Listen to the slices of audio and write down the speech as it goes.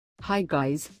Hi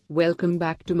guys, welcome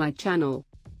back to my channel.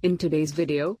 In today's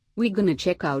video, we're gonna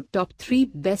check out top 3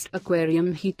 best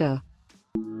aquarium heater.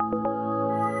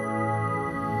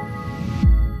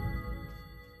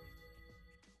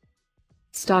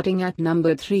 Starting at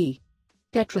number 3.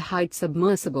 Tetra Hygger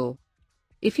Submersible.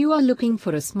 If you are looking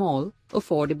for a small,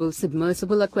 affordable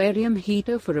submersible aquarium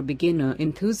heater for a beginner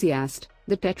enthusiast,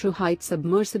 the Tetra Hygger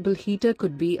Submersible heater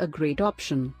could be a great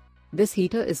option. This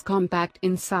heater is compact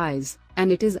in size,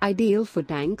 and it is ideal for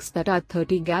tanks that are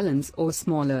 30 gallons or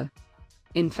smaller.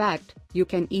 In fact, you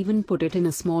can even put it in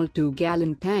a small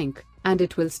 2-gallon tank, and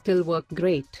it will still work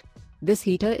great. This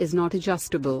heater is not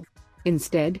adjustable.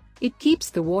 Instead, it keeps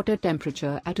the water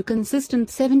temperature at a consistent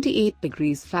 78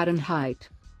 degrees Fahrenheit.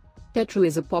 Tetra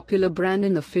is a popular brand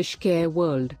in the fish care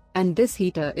world, and this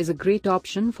heater is a great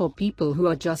option for people who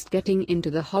are just getting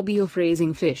into the hobby of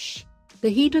raising fish. The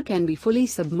heater can be fully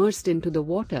submersed into the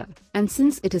water, and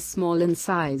since it is small in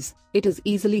size, it is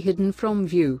easily hidden from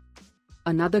view.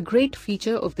 Another great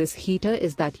feature of this heater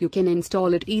is that you can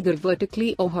install it either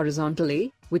vertically or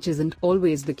horizontally, which isn't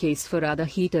always the case for other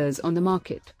heaters on the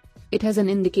market. It has an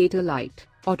indicator light,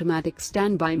 automatic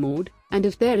standby mode, and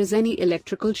if there is any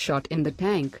electrical short in the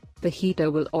tank, the heater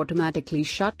will automatically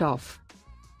shut off.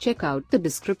 Check out the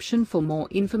description for more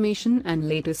information and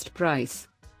latest price.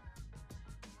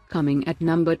 Coming at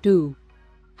number 2.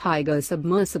 Hygger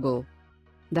Submersible.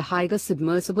 The Hygger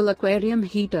Submersible aquarium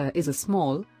heater is a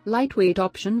small, lightweight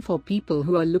option for people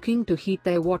who are looking to heat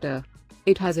their water.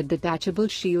 It has a detachable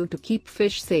shield to keep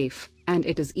fish safe, and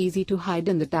it is easy to hide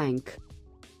in the tank.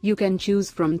 You can choose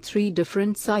from 3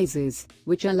 different sizes,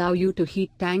 which allow you to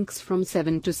heat tanks from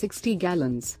 7 to 60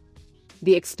 gallons.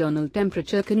 The external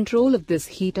temperature control of this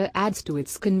heater adds to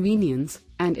its convenience,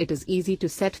 and it is easy to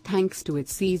set thanks to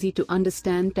its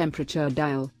easy-to-understand temperature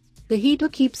dial. The heater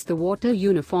keeps the water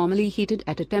uniformly heated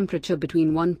at a temperature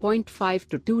between 1.5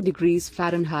 to 2 degrees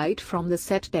Fahrenheit from the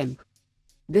set temp.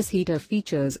 This heater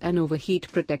features an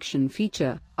overheat protection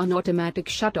feature, an automatic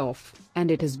shut-off,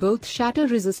 and it is both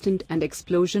shatter-resistant and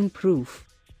explosion-proof.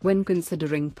 When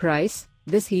considering price,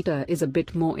 this heater is a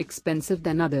bit more expensive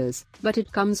than others, but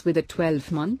it comes with a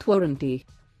 12-month warranty.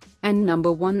 And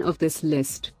number 1 of this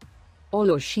list.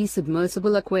 Orlushy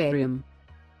Submersible Aquarium.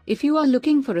 If you are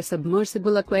looking for a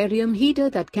submersible aquarium heater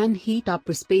that can heat up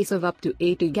a space of up to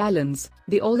 80 gallons,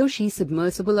 the Orlushy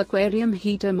Submersible Aquarium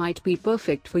heater might be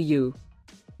perfect for you.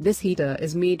 This heater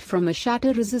is made from a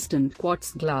shatter-resistant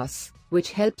quartz glass,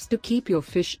 which helps to keep your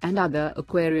fish and other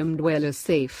aquarium dwellers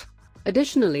safe.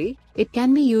 Additionally, it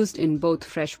can be used in both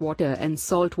freshwater and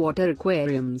saltwater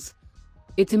aquariums.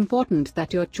 It's important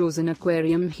that your chosen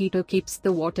aquarium heater keeps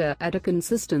the water at a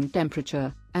consistent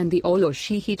temperature, and the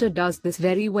Orlushy heater does this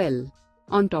very well.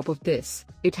 On top of this,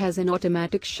 it has an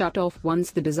automatic shut-off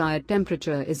once the desired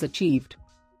temperature is achieved.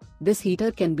 This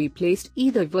heater can be placed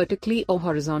either vertically or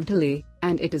horizontally,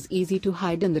 and it is easy to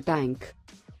hide in the tank.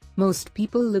 Most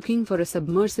people looking for a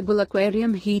submersible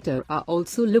aquarium heater are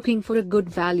also looking for a good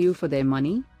value for their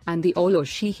money, and the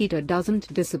Orlushy heater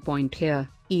doesn't disappoint here,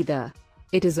 either.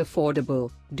 It is affordable,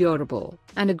 durable,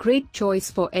 and a great choice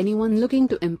for anyone looking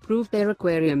to improve their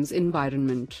aquarium's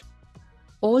environment.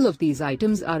 All of these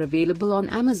items are available on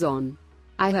Amazon.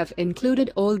 I have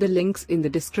included all the links in the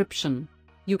description.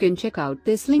 You can check out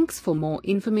these links for more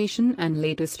information and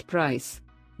latest price.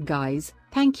 Guys,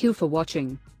 thank you for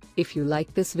watching. If you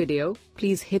like this video,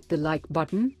 please hit the like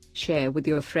button, share with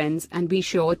your friends and be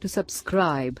sure to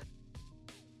subscribe.